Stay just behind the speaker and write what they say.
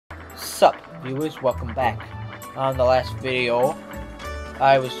Sup, viewers, welcome back. On the last video,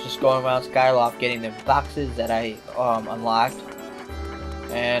 I was just going around Skyloft getting the boxes that I unlocked,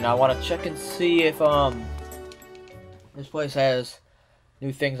 and I want to check and see if this place has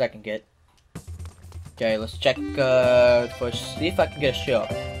new things I can get. Okay, let's check first. See if I can get a shield.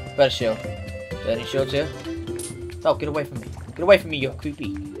 Better shield. Is there any shields here? Oh, get away from me! Get away from me, you're creepy.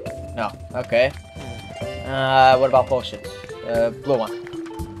 No. Okay. What about potions? Blue one.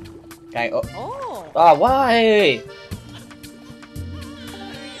 Okay. Oh, why?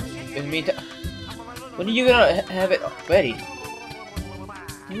 In the meantime, when are you gonna have it ready?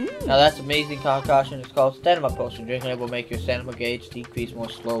 Now that's amazing concoction. It's called stamina potion. Drinking it will make your stamina gauge decrease more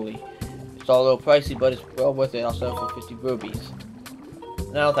slowly. It's all a little pricey, but it's well worth it. I'll sell it for 50 rubies.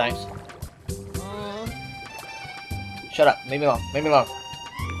 No thanks. Shut up. Leave me alone. Leave me alone.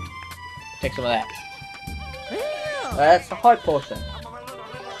 Take some of that. That's the heart potion.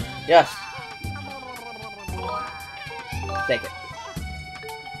 Yes. Take it.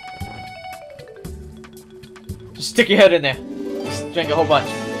 Just stick your head in there. Just drink a whole bunch.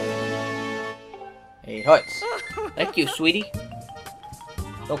 8 hearts. Thank you, sweetie.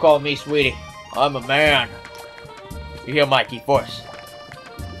 Don't call me sweetie. I'm a man. You hear Mikey first.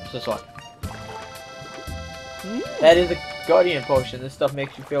 What's this one? That is a guardian potion. This stuff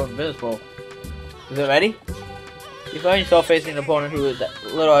makes you feel invisible. Is it ready? You find yourself facing an opponent who is a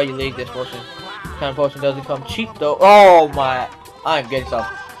little out of your league. This potion, kind of potion doesn't come cheap though. Oh my! I'm getting some.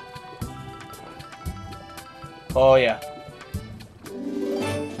 Oh yeah.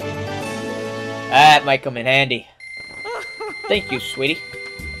 That might come in handy. Thank you, sweetie.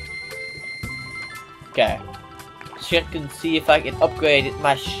 Okay. Check and see if I can upgrade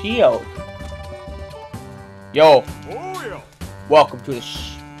my shield. Yo. Welcome to the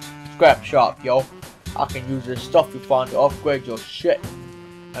scrap shop, yo. I can use this stuff you find to upgrade your shit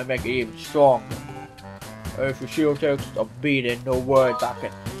and make it even stronger. If your shield takes a beating, no worries, I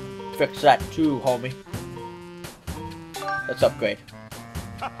can fix that too, homie. Let's upgrade.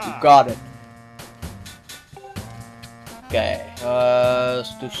 You got it. Okay,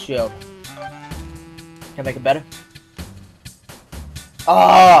 let's do shield. Can I make it better?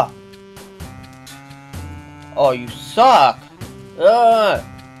 Ah! Oh, you suck!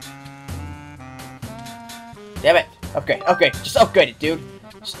 Damn it! Upgrade, upgrade, just upgrade it, dude.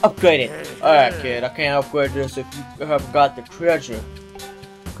 Just upgrade it. Alright, kid, I can't upgrade this if you haven't got the treasure.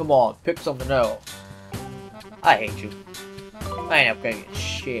 Come on, pick something else. I hate you. I ain't upgrading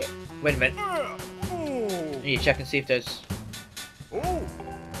shit. Wait a minute. I need to check and see if there's...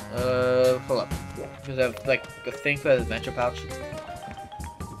 hold up. Because I have, like, a thing for the adventure pouch.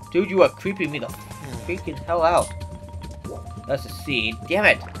 Dude, you are creeping me the freaking hell out. That's a seed. Damn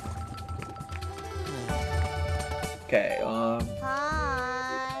it! Okay,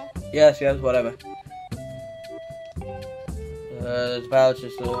 Hi. Yes, whatever. This pouch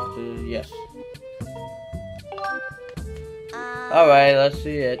is yes. Alright, let's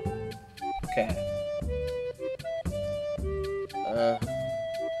see it. Okay.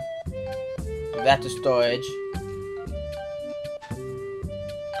 That's the storage.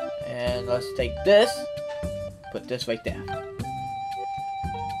 And let's take this. Put this right there.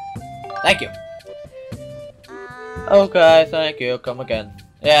 Thank you. Okay, thank you. Come again.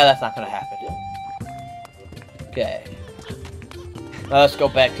 Yeah, that's not gonna happen. Okay. Now let's go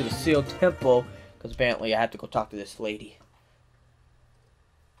back to the sealed temple, because apparently I have to go talk to this lady.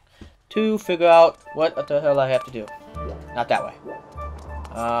 To figure out what the hell I have to do. Not that way.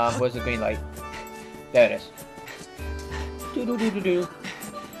 Where's the green light? There it is. Do.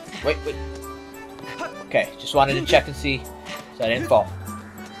 Wait. Okay, just wanted to check and see so I didn't fall.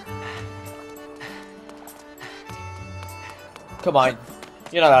 Come on,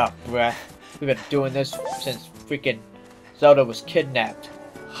 you're not out of breath. We've been doing this since freaking Zelda was kidnapped.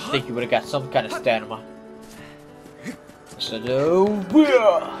 I think you would have got some kind of stamina. So,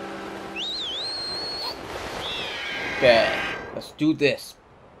 okay, let's do this.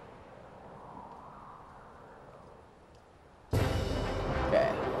 Okay.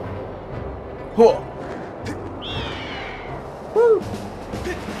 Whoa. Woo.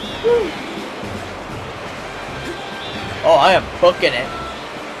 Woo. Oh, I am booking it.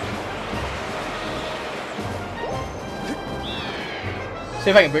 See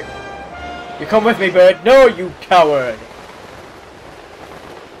if I can break. You come with me, bird. No, you coward.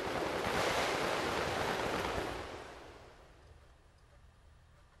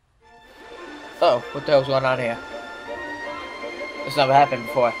 Oh, what the hell's going on here? This never happened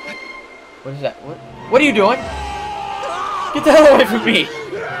before. What is that? What are you doing? Get the hell away from me!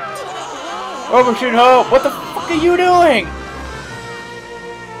 Overshoot hope! What the fuck are you doing?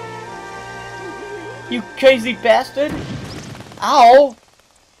 You crazy bastard! Ow!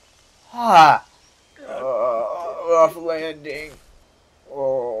 Ah! Rough landing.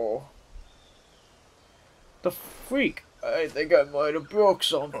 Oh. The freak! I think I might have broke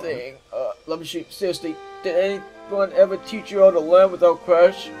something. Let me see. Seriously, did anyone ever teach you how to land without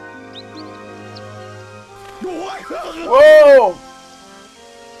crash? Whoa!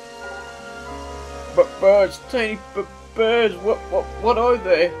 But birds, tiny birds. What are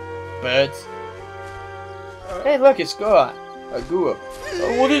they? Birds. Hey, look, it's gone. I grew up.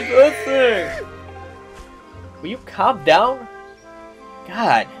 Oh, what is that thing? Will you calm down?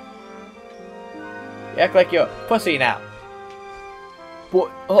 God. You act like you're a pussy now.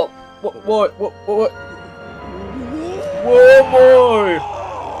 What? Oh, what? Whoa, boy!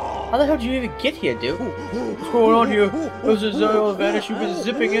 How the hell did you even get here, dude? What's going on here? There's a Zelda vanish. You've been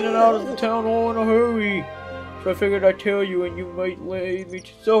zipping in and out of the town all in a hurry. So I figured I'd tell you and you might lead me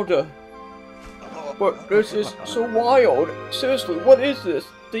to Zelda. But this is so wild. Seriously, what is this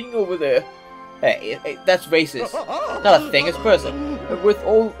thing over there? Hey, that's racist. Not a thing, it's a person. And with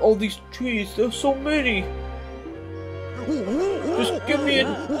all these trees, there's so many. Just give me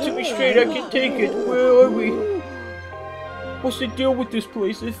to me straight, I can take it. Where are we? What's the deal with this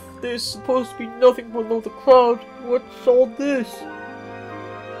place? If there's supposed to be nothing below the cloud, what's all this?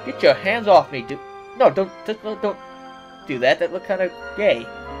 Get your hands off me, dude. No, don't do that. That look kind of gay.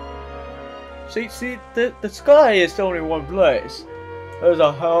 See, the sky is only one place. There's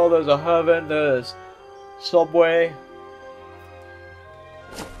a hell, there's a heaven, there's Subway.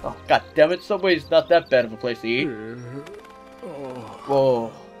 Oh, god damn it, Subway's not that bad of a place to eat.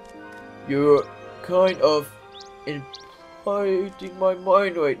 Whoa. You're kind of invading my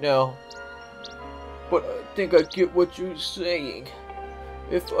mind right now. But I think I get what you're saying.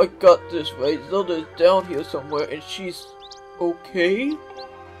 If I got this right, Zelda's down here somewhere and she's okay?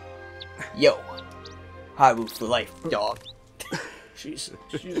 Yo. Hyrule for life, dog. She's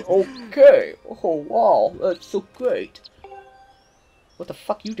okay. Oh wow, that's so great. What the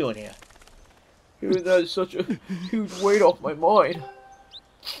fuck you doing here? Hearing that is such a huge weight off my mind.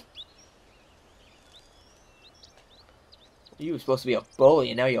 You were supposed to be a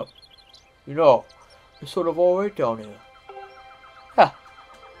bully and now you're sort of alright down here. Ha!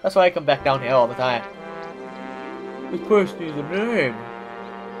 That's why I come back down here all the time. This place needs a name.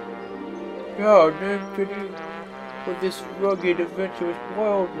 Yeah, a name fitting for this rugged, adventurous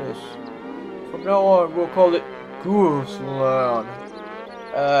wildness. From now on, we'll call it Groose Land.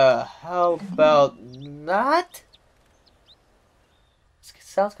 How about not?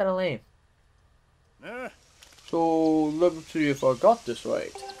 Sounds kind of lame. So, let me see if I got this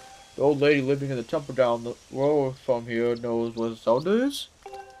right. The old lady living in the temple down the road from here knows what Zelda is?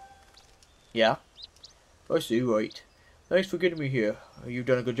 Yeah. I see, right. Thanks for getting me here. You've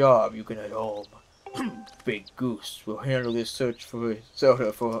done a good job. You can head home. Big Goose will handle this search for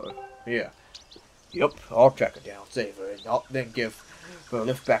Zelda for her. Yeah. Yep, I'll track her down, save her, and I'll then give her a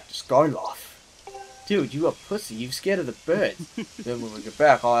lift back to Skyloft. Dude, you a pussy. You're scared of the birds. Then when we get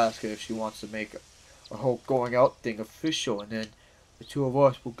back, I'll ask her if she wants to make a whole going out thing official, and then the two of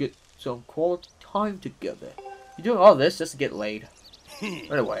us will get some quality time together. You're doing all this just to get laid.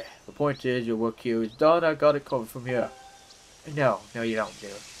 Anyway, the point is your work here is done. I got it covered from here. No, you don't,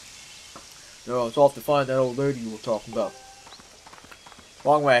 dude. No, it's off to find that old lady you were talking about.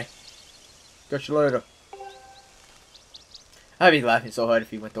 Wrong way. Catch you later. I'd be laughing so hard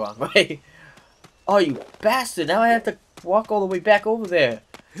if you went the wrong way. Oh, you bastard! Now I have to walk all the way back over there.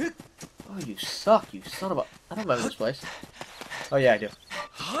 Oh, you suck, you son of a... I don't remember this place. Oh, yeah, I do.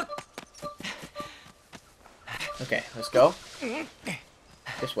 Okay, let's go.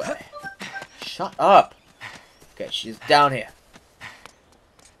 This way. Shut up! Okay, she's down here.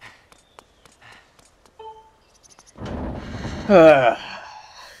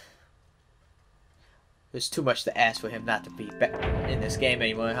 There's too much to ask for him not to be back in this game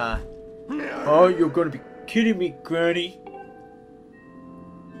anymore, huh? Oh, you're gonna be kidding me, Granny.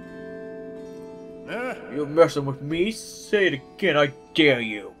 You're messing with me? Say it again, I dare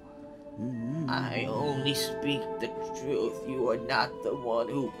you. I only speak the truth. You are not the one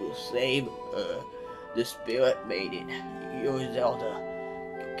who will save her. The Spirit Maiden, your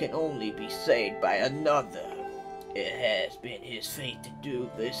Zelda, can only be saved by another. It has been his fate to do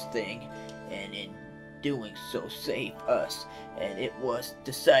this thing, and in doing so save us, and it was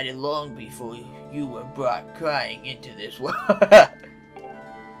decided long before you were brought crying into this world.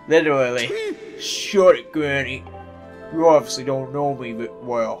 Literally. Shut it, Granny. You obviously don't know me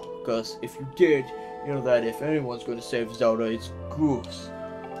well, because if you did, you know that if anyone's going to save Zelda, it's Groose.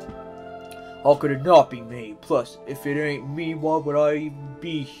 How could it not be me? Plus, if it ain't me, why would I even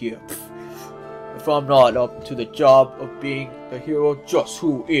be here? If I'm not up to the job of being a hero, just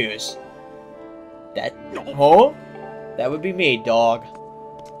who is? That... Huh? That would be me, dog.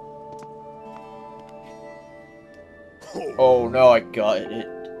 Oh, now I got it.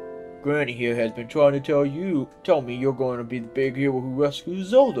 Granny here has been trying to tell me you're going to be the big hero who rescues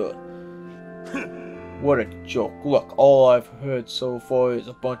Zelda. What a joke. Look, all I've heard so far is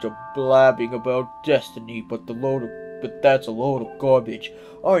a bunch of blabbing about destiny, but that's a load of garbage.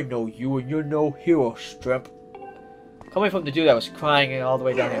 I know you and you're no hero, Stremp. Coming from the dude that was crying all the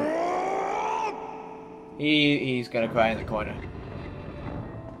way down here. He's gonna cry in the corner.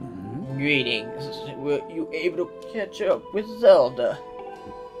 Greetings. Were you able to catch up with Zelda?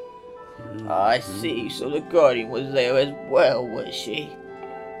 I see, so the Guardian was there as well, was she?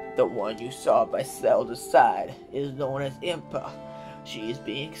 The one you saw by Zelda's side is known as Impa. She is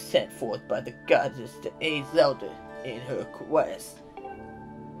being sent forth by the goddess to aid Zelda in her quest.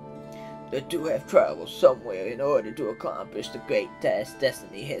 The two have traveled somewhere in order to accomplish the great task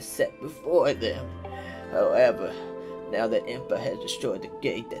Destiny has set before them. However, now that Impa has destroyed the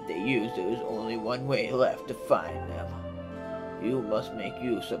gate that they used, there is only one way left to find them. You must make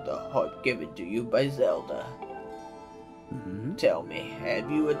use of the harp given to you by Zelda. Tell me, have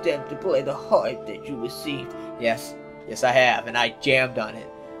you attempted to play the harp that you received? Yes, I have, and I jammed on it.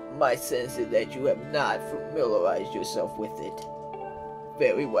 My sense is that you have not familiarized yourself with it.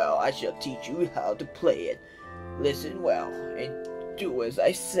 Very well, I shall teach you how to play it. Listen well, and do as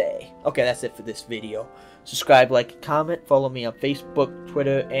I say. Okay, that's it for this video. Subscribe, like, and comment. Follow me on Facebook,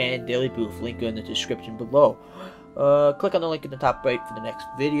 Twitter, and Daily Booth. Link in the description below. Click on the link in the top right for the next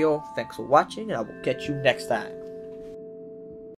video. Thanks for watching, and I will catch you next time.